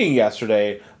walking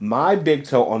yesterday, my big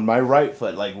toe on my right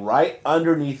foot, like right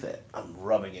underneath it, I'm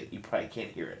rubbing it. You probably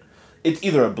can't hear it. It's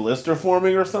either a blister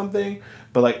forming or something,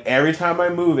 but like every time I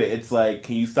move it, it's like,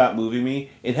 can you stop moving me?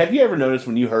 And have you ever noticed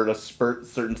when you hurt a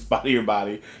certain spot of your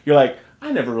body, you're like,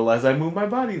 I never realized I moved my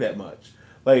body that much.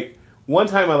 Like, one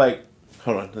time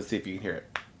hold on, let's see if you can hear it.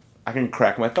 I can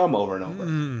crack my thumb over and over.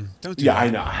 Don't do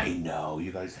that. I know.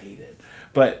 You guys hate it.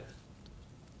 But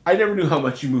I never knew how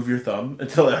much you move your thumb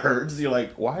until it hurts. You're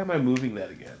like, why am I moving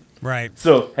that again? Right.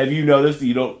 So, have you noticed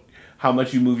that how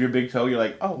much you move your big toe? You're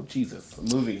like, oh, Jesus, I'm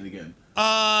moving it again.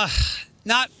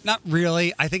 Not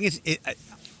really. I think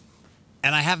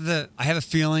and I have a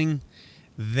feeling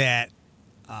that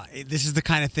this is the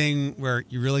kind of thing where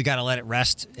you really got to let it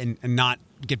rest and not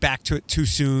get back to it too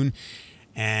soon.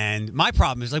 And my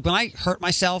problem is, like, when I hurt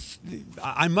myself,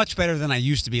 I'm much better than I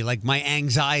used to be. Like, my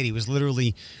anxiety was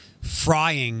literally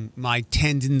frying my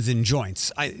tendons and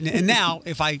joints. And now,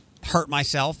 if I hurt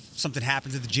myself, something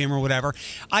happens at the gym or whatever,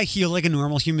 I heal like a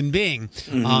normal human being.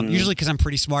 Usually because I'm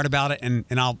pretty smart about it, and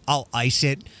I'll ice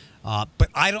it. But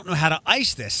I don't know how to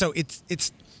ice this. So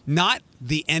it's not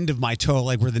the end of my toe,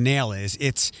 like where the nail is.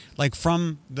 It's like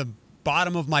from the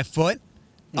bottom of my foot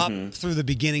up through the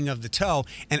beginning of the toe,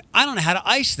 and I don't know how to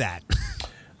ice that.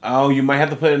 Oh, you might have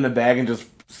to put it in a bag and just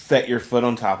set your foot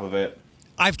on top of it.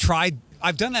 I've tried.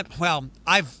 I've done that. Well,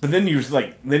 But then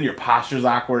then your posture's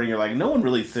awkward, and you're like, no one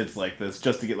really sits like this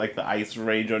just to get like the ice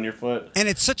range on your foot. And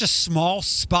it's such a small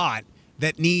spot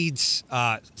that needs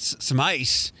some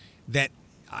ice that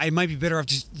I might be better off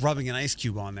just rubbing an ice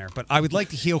cube on there. But I would like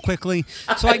to heal quickly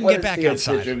so I can get back see a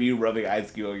outside. picture of you rubbing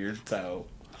ice cube on your toe.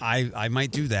 I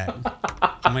might do that.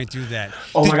 I might do that.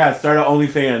 Oh my God! Start an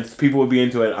OnlyFans. People would be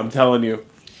into it. I'm telling you.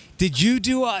 Did you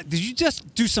do? Did you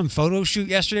just do some photo shoot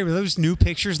yesterday? Were those new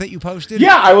pictures that you posted?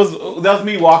 Yeah, I was. That was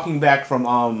me walking back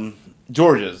from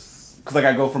George's, because like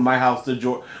I go from my house to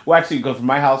George. Well, actually, go from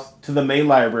my house to the main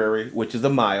library, which is a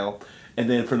mile, and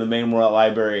then from the main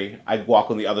library, I walk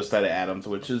on the other side of Adams,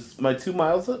 which is my 2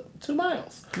 miles. 2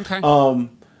 miles. Okay.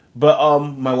 But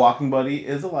my walking buddy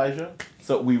is Elijah,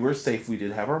 so we were safe. We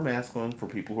did have our mask on for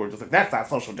people who are just like, that's not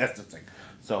social distancing.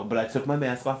 So, but I took my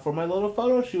mask off for my little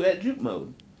photo shoot at Juke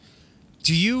Mode.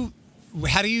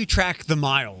 How do you track the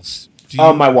miles?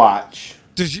 On my watch.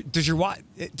 Does your watch?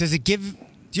 Does it give?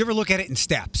 Do you ever look at it in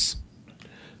steps?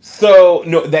 So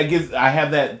no, I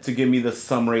have that to give me the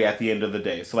summary at the end of the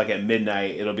day. So like at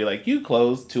midnight, it'll be like, you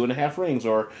closed 2.5 rings,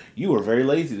 or you were very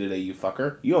lazy today, you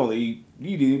fucker. You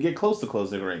didn't get close to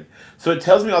closing a ring. So it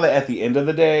tells me all that at the end of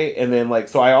the day, and then like,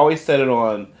 so I always set it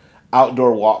on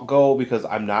outdoor walk goal because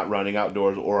I'm not running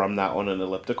outdoors or I'm not on an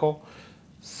elliptical.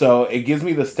 So it gives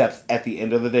me the steps at the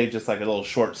end of the day, just like a little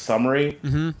short summary.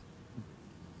 Mm-hmm.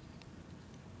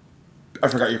 I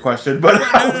forgot your question, but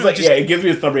I was like, yeah, it gives me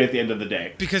a summary at the end of the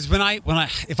day. Because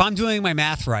if I'm doing my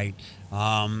math right,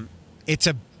 it's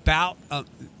about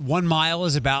 1 mile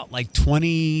is about like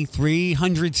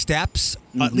 2,300 steps.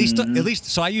 Mm-hmm. At least.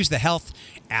 So I use the health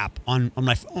app on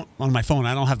my phone.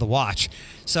 I don't have the watch.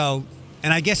 So,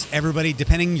 and I guess everybody,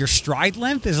 depending your stride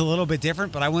length, is a little bit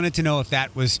different. But I wanted to know if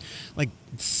that was like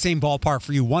same ballpark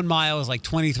for you. 1 mile is like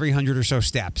 2,300 or so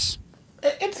steps.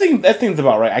 That seems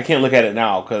about right. I can't look at it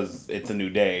now because it's a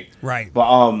new day. Right. But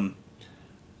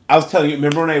I was telling you,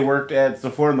 remember when I worked at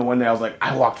Sephora and the one day I was like,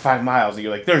 I walked 5 miles, and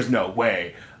you're like, there's no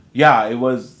way. Yeah, it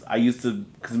was. I used to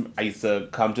come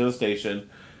to the station,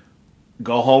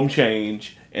 go home,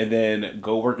 change, and then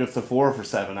go work at Sephora for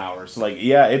 7 hours. So like,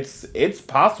 yeah, it's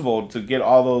possible to get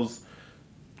all those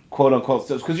quote unquote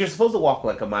steps, because you're supposed to walk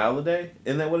like a mile a day.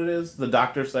 Isn't that what it is? The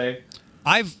doctors say.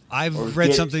 I've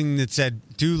read something that said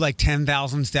do like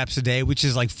 10,000 steps a day, which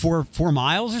is like 4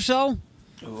 miles or so.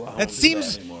 Ooh, that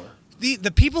seems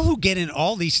the people who get in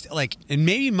all these, like, and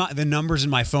maybe the numbers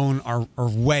in my phone are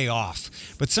way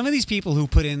off, but some of these people who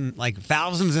put in like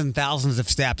thousands and thousands of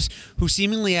steps, who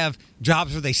seemingly have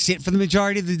jobs where they sit for the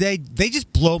majority of the day, they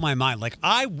just blow my mind. Like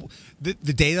the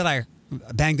day that I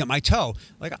banged up my toe,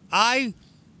 like I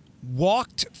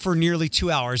walked for nearly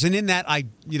 2 hours, and in that I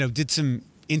did some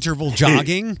interval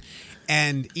jogging,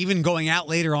 and even going out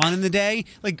later on in the day,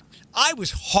 like I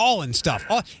was hauling stuff.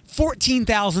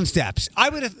 14,000 steps. I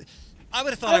would have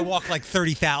thought I walked like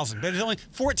 30,000, but it's only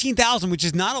 14,000, which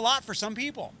is not a lot for some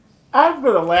people. I'm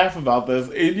gonna laugh about this,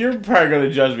 and you're probably gonna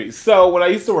judge me. So when I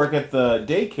used to work at the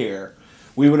daycare,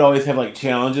 we would always have like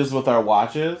challenges with our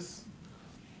watches,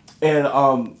 and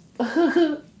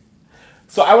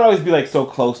so I would always be like so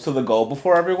close to the goal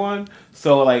before everyone.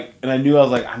 So like, and I knew I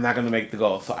was like, I'm not gonna make the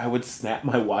goal. So I would snap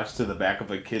my watch to the back of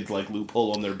a kid's like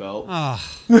loophole on their belt.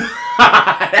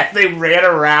 As they ran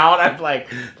around, I'm like,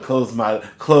 close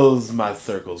my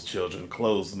circles, children,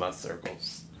 close my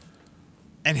circles.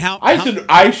 And how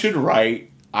I should write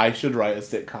a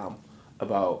sitcom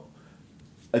about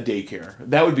a daycare.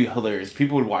 That would be hilarious.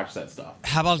 People would watch that stuff.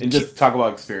 How about and just talk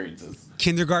about experiences.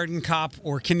 Kindergarten Cop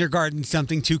or Kindergarten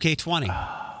something 2K20.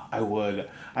 I would.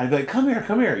 I'd be like, come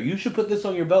here. You should put this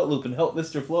on your belt loop and help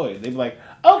Mr. Floyd. They'd be like,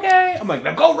 okay. I'm like,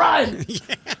 now go run.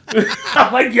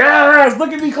 I'm like, yes,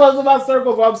 look at me closing my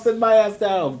circles while I'm sitting my ass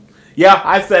down. Yeah,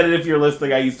 I said it. If you're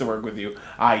listening, I used to work with you.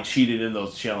 I cheated in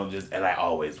those challenges, and I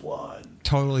always won.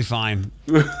 Totally fine.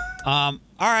 All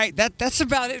right, that's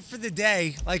about it for the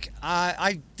day. Like,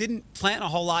 I didn't plan a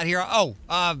whole lot here.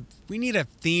 We need a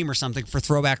theme or something for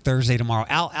Throwback Thursday tomorrow.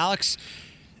 Alex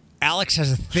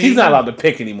has a thing. She's not allowed to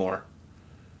pick anymore.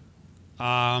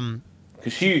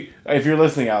 Because if you're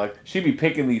listening, Alex, she'd be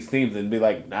picking these themes and be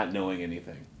like not knowing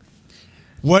anything.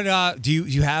 What do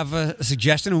you have a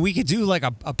suggestion? And we could do like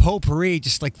a potpourri,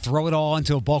 just like throw it all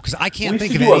into a bowl, because I can't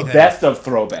think of anything. We should do a best of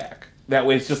throwback. That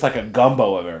way, it's just like a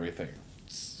gumbo of everything.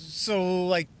 So,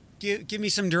 like, give me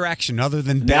some direction other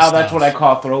than now. That's what I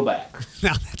call throwback.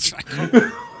 Now that's what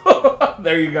I call.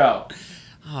 There you go.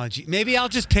 Oh, gee. Maybe I'll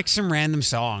just pick some random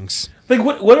songs. Like,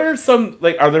 what are some,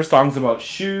 like, are there songs about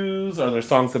shoes? Are there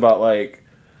songs about, like,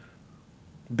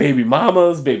 baby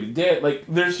mamas, baby dad? Like,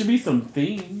 there should be some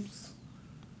themes.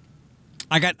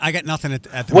 I got nothing at the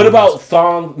What moment.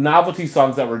 about novelty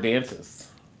songs that were dances?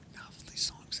 Novelty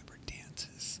songs that were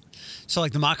dances. So,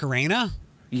 like the Macarena?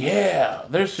 Yeah,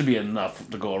 there should be enough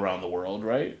to go around the world,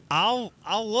 right? I'll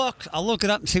look it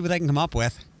up and see what I can come up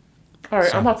with. All right,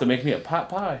 I'm So about to make me a pot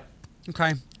pie.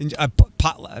 okay, and a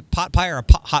pot pie or a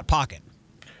hot pocket.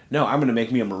 No, I'm gonna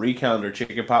make me a Marie Calendar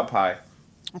chicken pot pie.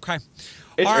 Okay,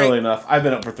 It's all right. early enough. I've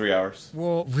been up for 3 hours.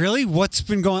 Well, really, what's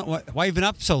been going? Why you been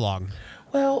up so long?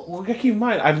 Well, keep in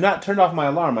mind, I've not turned off my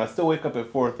alarm. I still wake up at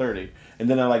 4:30, and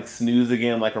then I like snooze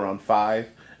again like around 5,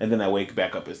 and then I wake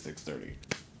back up at 6:30,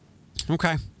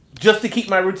 Okay, just to keep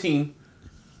my routine.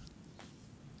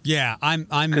 yeah, I'm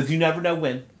Because you never know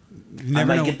when you I never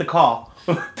might know. get the call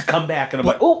to come back, and I'm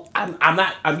But- like, oh, I'm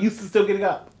not. I'm used to still getting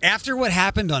up. After what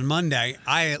happened on Monday,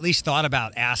 I at least thought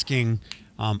about asking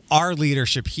our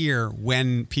leadership here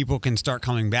when people can start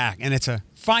coming back. And it's a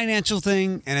financial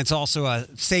thing and it's also a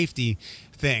safety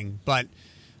thing. But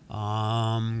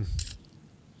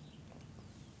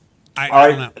I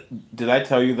don't know. Did I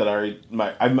tell you that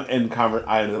I'm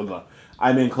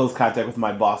in close contact with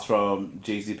my boss from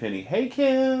JCPenney. Hey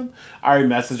Kim, I already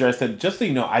messaged her. I said, just so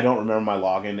you know, I don't remember my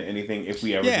login to anything if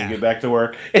we ever Yeah. do get back to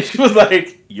work. And she was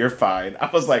like, "You're fine."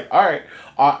 I was like, "All right,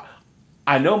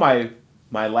 I know my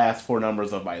last 4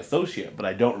 numbers of my associate, but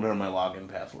I don't remember my login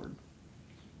password."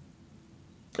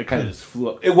 It kind of just flew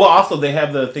up. Well, also they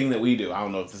have the thing that we do. I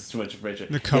don't know if this is too much information.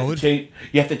 The code? You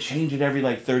have to change it every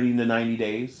like 30 to 90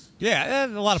 days. Yeah, a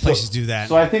lot of places do that.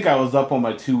 So I think I was up on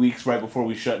my 2 weeks right before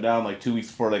we shut down, like 2 weeks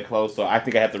before they closed. So I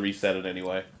think I have to reset it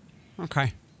anyway.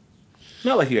 Okay.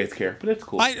 Not like you guys care, but it's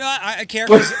cool. I care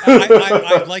because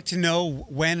I'd like to know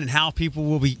when and how people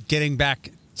will be getting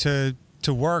back to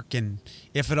work and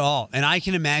if at all. And I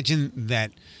can imagine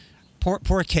that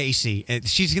poor Casey,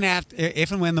 she's going to have to,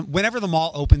 if and whenever the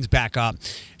mall opens back up,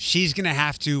 she's going to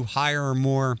have to hire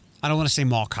more, I don't want to say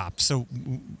mall cops. So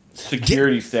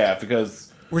Security staff, because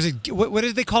was it, what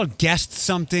did they call it? Guest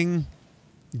something?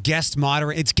 Guest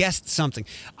moderator? It's guest something.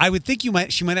 I would think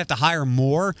she might have to hire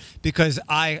more because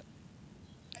they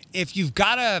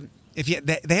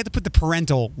had to put the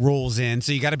parental rules in,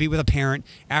 so you got to be with a parent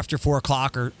after 4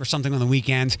 o'clock or something on the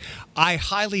weekends. I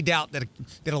highly doubt that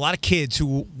a lot of kids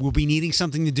who will be needing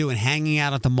something to do and hanging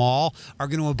out at the mall are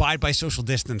going to abide by social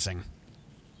distancing.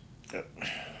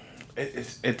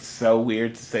 it's so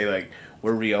weird to say, like,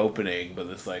 we're reopening, but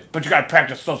it's like, but you got to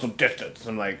practice social distance.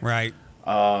 I'm like, Right.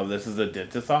 This is a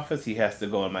dentist's office. He has to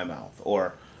go in my mouth.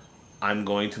 Or I'm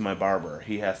going to my barber.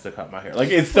 He has to cut my hair. Like,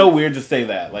 it's so weird to say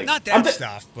that. Like, Not that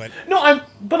stuff, but No,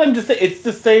 I'm just saying, it's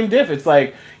the same diff. It's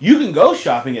like, you can go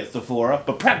shopping at Sephora,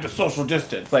 but practice social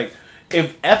distance. Like,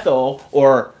 if Ethel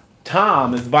or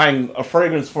Tom is buying a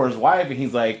fragrance for his wife and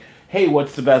he's like, hey,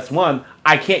 what's the best one?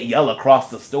 I can't yell across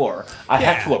the store. I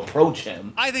have to approach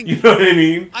him. I think You know what I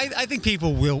mean? I think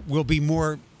people will be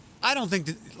more. I don't think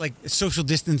that like social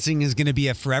distancing is going to be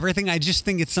a forever thing. I just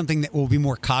think it's something that we'll be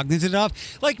more cognizant of.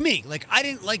 Like me, like I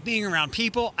didn't like being around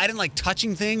people. I didn't like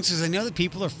touching things because I know that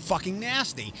people are fucking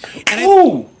nasty. And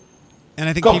Ooh!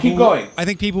 I think Keep going. I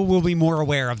think people will be more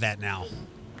aware of that now.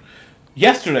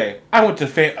 Yesterday, I went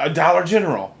to Dollar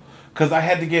General because I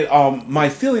had to get my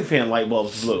ceiling fan light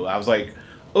bulbs blue. I was like,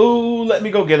 "Oh, let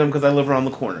me go get them," because I live around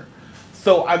the corner.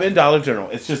 So I'm in Dollar General.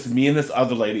 It's just me and this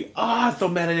other lady. So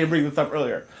mad I didn't bring this up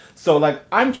earlier. So like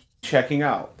I'm checking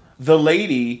out. The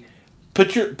lady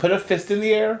put a fist in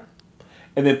the air,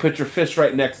 and then put your fist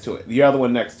right next to it. The other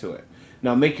one next to it.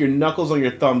 Now make your knuckles on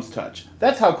your thumbs touch.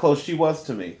 That's how close she was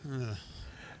to me.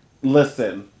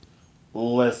 Listen.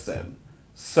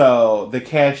 So the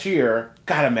cashier,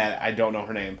 God, I'm mad. I don't know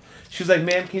her name. She's like,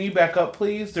 "Ma'am, can you back up,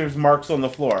 please? There's marks on the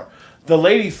floor." The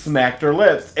lady smacked her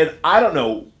lips, and I don't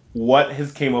know what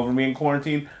has came over me in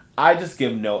quarantine. I just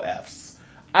give no Fs.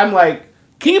 I'm like,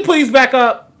 "Can you please back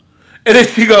up?" And then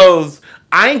she goes,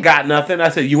 "I ain't got nothing." I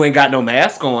said, "You ain't got no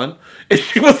mask on." And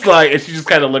she was like, and she just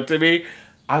kind of looked at me.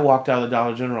 I walked out of the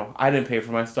Dollar General. I didn't pay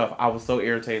for my stuff. I was so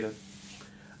irritated.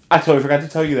 I totally forgot to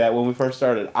tell you that when we first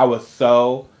started. I was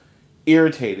so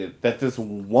irritated that this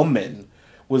woman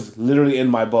was literally in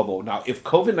my bubble. Now, if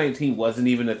COVID-19 wasn't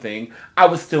even a thing, I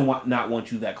would still not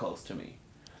want you that close to me.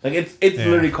 Like, it's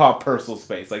literally called personal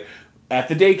space. Like, at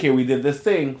the daycare, we did this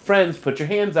thing. Friends, put your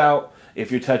hands out.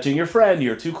 If you're touching your friend,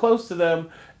 you're too close to them.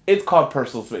 It's called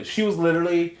personal space. She was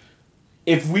literally,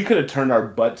 if we could have turned our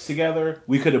butts together,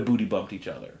 we could have booty bumped each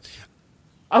other.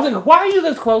 I was like, why are you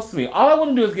this close to me? All I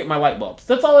want to do is get my light bulbs.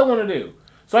 That's all I want to do.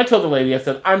 So I told the lady, I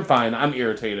said, "I'm fine. I'm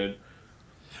irritated."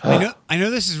 I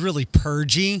know this is really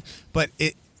purgy, but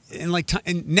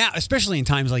and now, especially in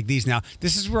times like these now,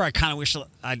 this is where I kind of wish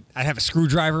I'd have a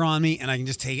screwdriver on me and I can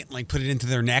just take it and like put it into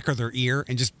their neck or their ear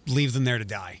and just leave them there to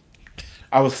die.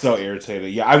 I was so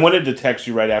irritated. Yeah, I wanted to text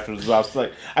you right after this. I was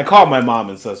like, I called my mom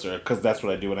and sister because that's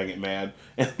what I do when I get mad,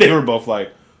 and they were both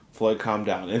like, Floyd, calm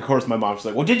down. And of course, my mom's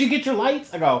like, well, did you get your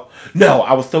lights? I go, no,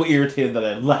 I was so irritated that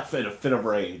I left in a fit of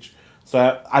rage.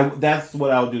 So I that's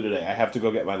what I'll do today. I have to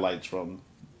go get my lights from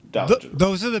Dollar General.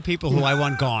 Those are the people who I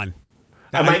want gone.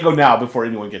 I might go now before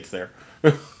anyone gets there.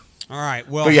 All right.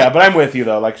 Well, but I'm with you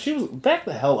though. Like she was back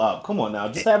the hell up. Come on now,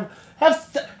 just have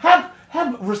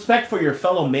respect for your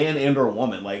fellow man and or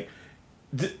woman. Like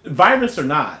virus or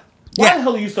not, why the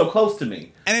hell are you so close to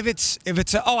me? And if it's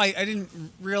I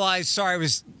didn't realize. Sorry, I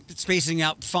was spacing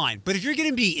out. Fine. But if you're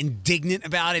gonna be indignant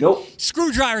about it,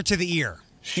 screwdriver to the ear.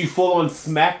 She full on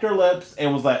smacked her lips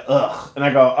and was like, ugh. And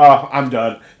I go, oh, I'm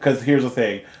done. Because here's the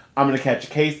thing. I'm going to catch a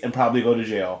case and probably go to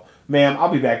jail. Ma'am,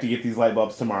 I'll be back to get these light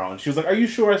bulbs tomorrow. And she was like, are you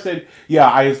sure? I said,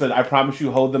 yeah. I said, I promise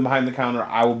you, hold them behind the counter.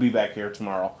 I will be back here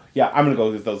tomorrow. Yeah, I'm going to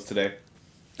go get those today.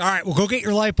 All right, well, go get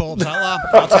your light bulbs.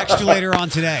 I'll text you later on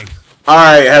today. All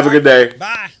right, have a good day.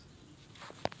 Bye.